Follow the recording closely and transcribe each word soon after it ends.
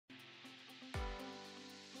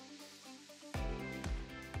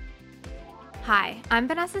Hi, I'm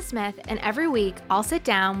Vanessa Smith, and every week I'll sit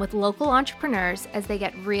down with local entrepreneurs as they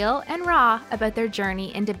get real and raw about their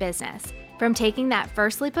journey into business. From taking that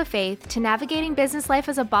first leap of faith to navigating business life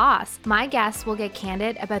as a boss, my guests will get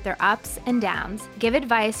candid about their ups and downs, give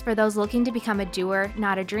advice for those looking to become a doer,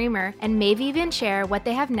 not a dreamer, and maybe even share what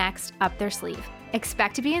they have next up their sleeve.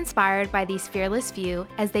 Expect to be inspired by these fearless few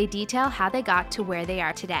as they detail how they got to where they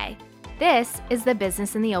are today. This is the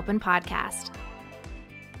Business in the Open podcast.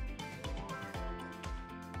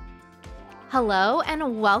 Hello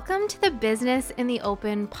and welcome to the Business in the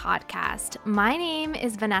Open podcast. My name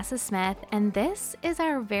is Vanessa Smith and this is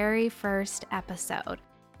our very first episode.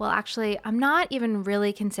 Well, actually, I'm not even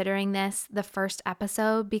really considering this the first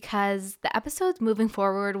episode because the episodes moving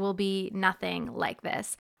forward will be nothing like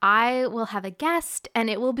this. I will have a guest and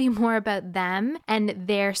it will be more about them and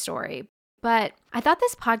their story. But I thought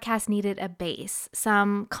this podcast needed a base,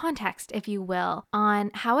 some context, if you will, on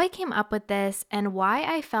how I came up with this and why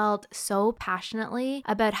I felt so passionately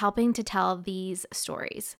about helping to tell these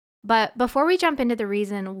stories. But before we jump into the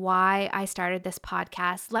reason why I started this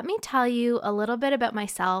podcast, let me tell you a little bit about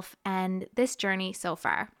myself and this journey so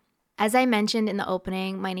far. As I mentioned in the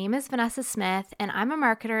opening, my name is Vanessa Smith and I'm a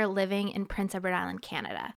marketer living in Prince Edward Island,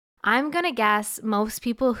 Canada. I'm going to guess most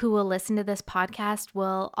people who will listen to this podcast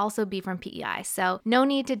will also be from PEI, so no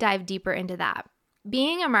need to dive deeper into that.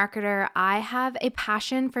 Being a marketer, I have a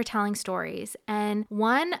passion for telling stories, and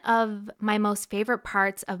one of my most favorite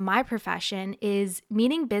parts of my profession is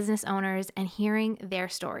meeting business owners and hearing their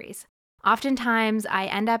stories. Oftentimes, I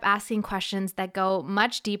end up asking questions that go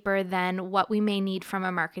much deeper than what we may need from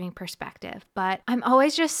a marketing perspective, but I'm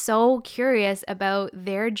always just so curious about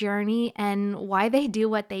their journey and why they do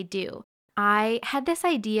what they do. I had this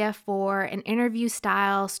idea for an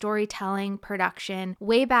interview-style storytelling production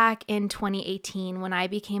way back in 2018 when I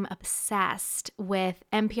became obsessed with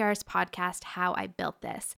NPR's podcast, How I Built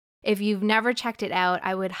This. If you've never checked it out,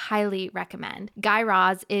 I would highly recommend. Guy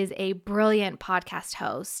Raz is a brilliant podcast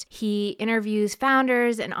host. He interviews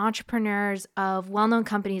founders and entrepreneurs of well-known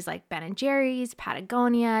companies like Ben & Jerry's,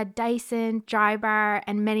 Patagonia, Dyson, Drybar,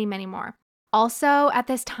 and many, many more. Also, at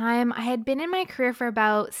this time, I had been in my career for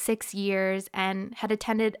about 6 years and had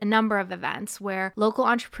attended a number of events where local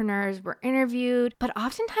entrepreneurs were interviewed, but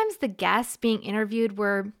oftentimes the guests being interviewed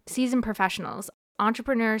were seasoned professionals,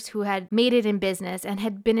 entrepreneurs who had made it in business and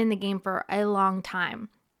had been in the game for a long time.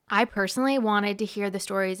 I personally wanted to hear the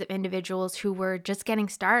stories of individuals who were just getting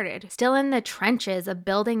started, still in the trenches of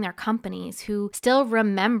building their companies, who still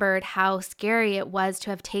remembered how scary it was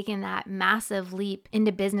to have taken that massive leap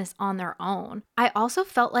into business on their own. I also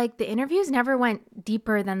felt like the interviews never went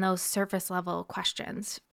deeper than those surface level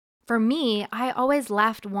questions. For me, I always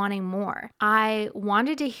left wanting more. I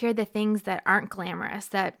wanted to hear the things that aren't glamorous,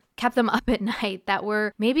 that kept them up at night, that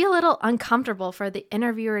were maybe a little uncomfortable for the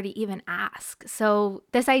interviewer to even ask. So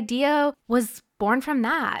this idea was born from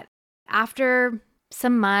that. After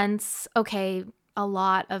some months, a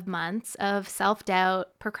lot of months of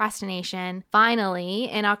self-doubt, procrastination, finally,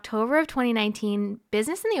 in October of 2019,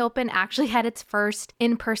 Business in the Open actually had its first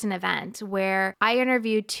in-person event where I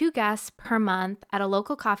interviewed 2 guests per month at a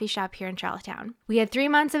local coffee shop here in Charlottetown. We had 3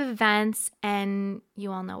 months of events, and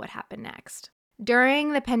you all know what happened next.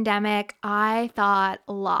 During the pandemic, I thought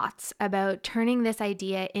lots about turning this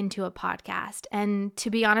idea into a podcast. And to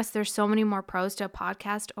be honest, there's so many more pros to a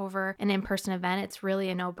podcast over an in-person event. It's really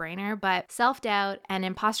a no-brainer, but self-doubt and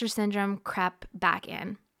imposter syndrome crept back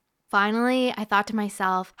in. Finally, I thought to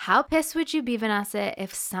myself, how pissed would you be, Vanessa,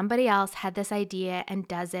 if somebody else had this idea and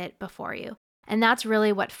does it before you? And that's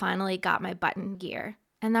really what finally got my butt in gear.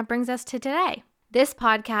 And that brings us to today. This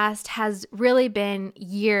podcast has really been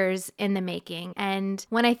years in the making, and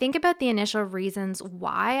when I think about the initial reasons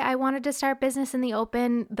why I wanted to start Business in the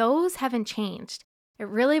Open, those haven't changed. It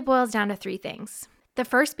really boils down to 3 things. The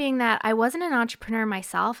first being that I wasn't an entrepreneur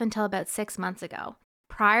myself until about 6 months ago.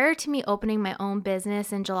 Prior to me opening my own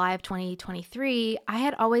business in July of 2023, I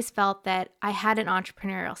had always felt that I had an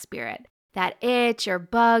entrepreneurial spirit. That itch or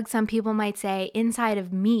bug, some people might say, inside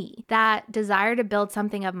of me, that desire to build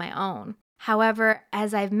something of my own. However,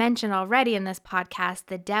 as I've mentioned already in this podcast,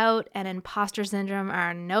 the doubt and imposter syndrome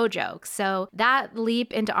are no joke. So that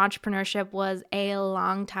leap into entrepreneurship was a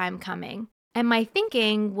long time coming. And my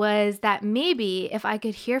thinking was that maybe if I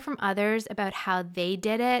could hear from others about how they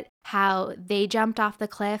did it, how they jumped off the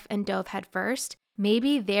cliff and dove headfirst,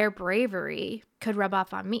 maybe their bravery could rub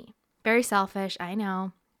off on me. Very selfish, I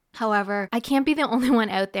know. However, I can't be the only one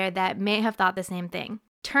out there that may have thought the same thing.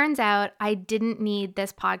 Turns out I didn't need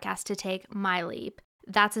this podcast to take my leap.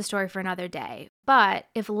 That's a story for another day. But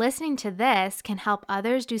if listening to this can help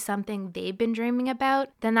others do something they've been dreaming about,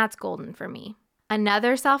 then that's golden for me.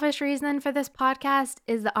 Another selfish reason for this podcast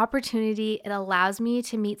is the opportunity it allows me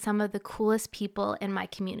to meet some of the coolest people in my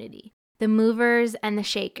community. The movers and the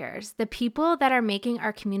shakers, the people that are making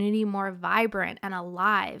our community more vibrant and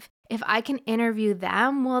alive. If I can interview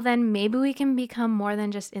them, well, then maybe we can become more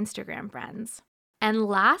than just Instagram friends. And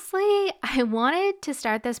lastly, I wanted to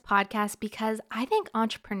start this podcast because I think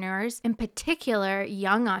entrepreneurs, in particular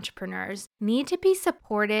young entrepreneurs, need to be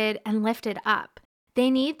supported and lifted up.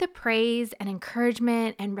 They need the praise and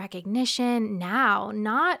encouragement and recognition now,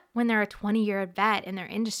 not when they're a 20-year vet in their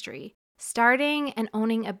industry. Starting and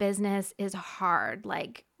owning a business is hard,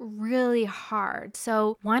 like really hard.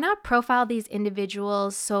 So why not profile these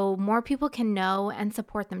individuals so more people can know and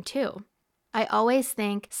support them too? I always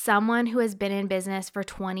think someone who has been in business for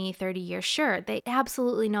 20, 30 years, sure, they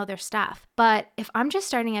absolutely know their stuff. But if I'm just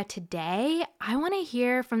starting out today, I want to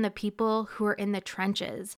hear from the people who are in the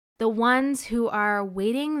trenches, the ones who are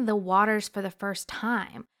wading the waters for the first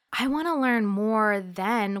time. I want to learn more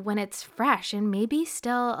then when it's fresh and maybe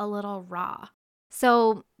still a little raw.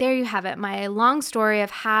 So there you have it, my long story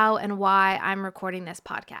of how and why I'm recording this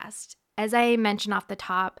podcast. As I mentioned off the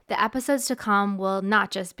top, the episodes to come will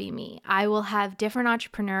not just be me. I will have different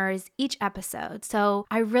entrepreneurs each episode. So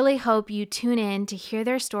I really hope you tune in to hear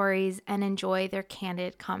their stories and enjoy their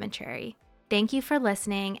candid commentary. Thank you for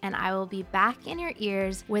listening, and I will be back in your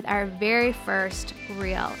ears with our very first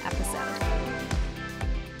real episode.